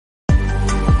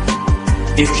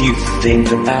If you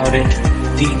think about it,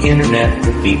 the internet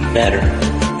would be better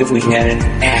if we had an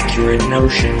accurate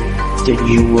notion that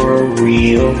you were a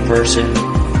real person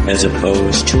as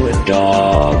opposed to a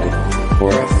dog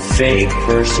or a fake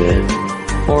person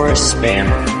or a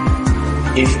spammer.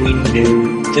 If we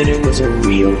knew that it was a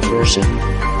real person,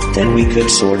 then we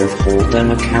could sort of hold them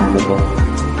accountable.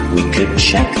 We could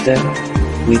check them.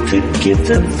 We could give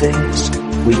them things.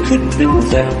 We could bill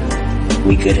them.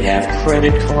 We could have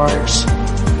credit cards.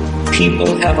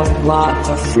 People have a lot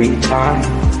of free time,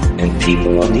 and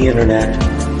people on the internet,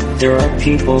 there are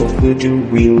people who do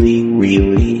really,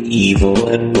 really evil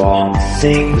and wrong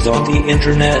things on the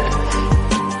internet.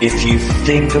 If you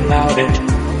think about it,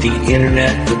 the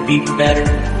internet would be better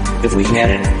if we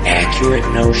had an accurate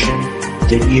notion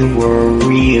that you were a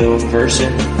real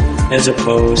person as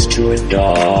opposed to a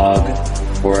dog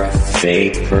or a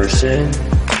fake person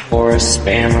or a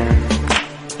spammer.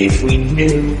 If we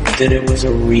knew that it was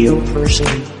a real person,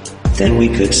 then we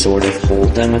could sort of hold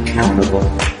them accountable.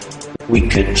 We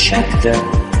could check them.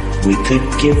 We could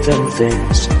give them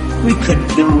things. We could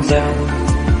bill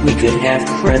them. We could have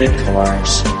credit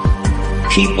cards.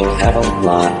 People have a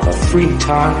lot of free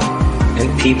time,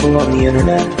 and people on the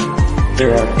internet,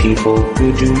 there are people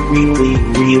who do really,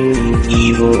 really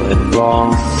evil and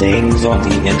wrong things on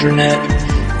the internet,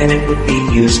 and it would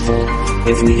be useful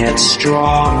if we had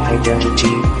strong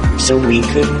identity so we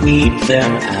could weed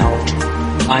them out.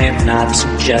 I am not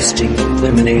suggesting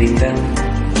eliminating them.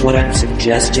 What I'm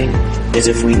suggesting is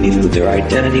if we knew their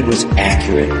identity was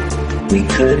accurate, we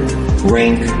could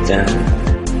rank them.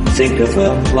 Think of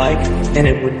them like, and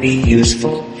it would be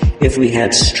useful if we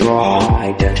had strong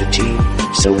identity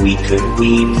so we could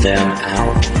weed them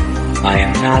out. I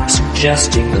am not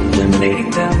suggesting eliminating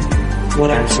them. What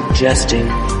I'm suggesting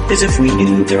is if we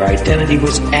knew their identity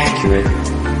was accurate,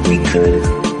 we could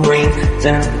rank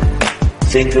them.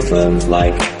 Think of them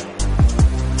like,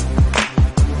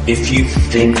 if you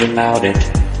think about it,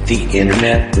 the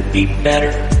internet would be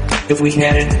better if we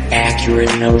had an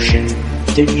accurate notion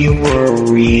that you were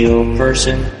a real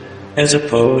person as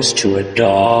opposed to a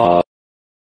dog.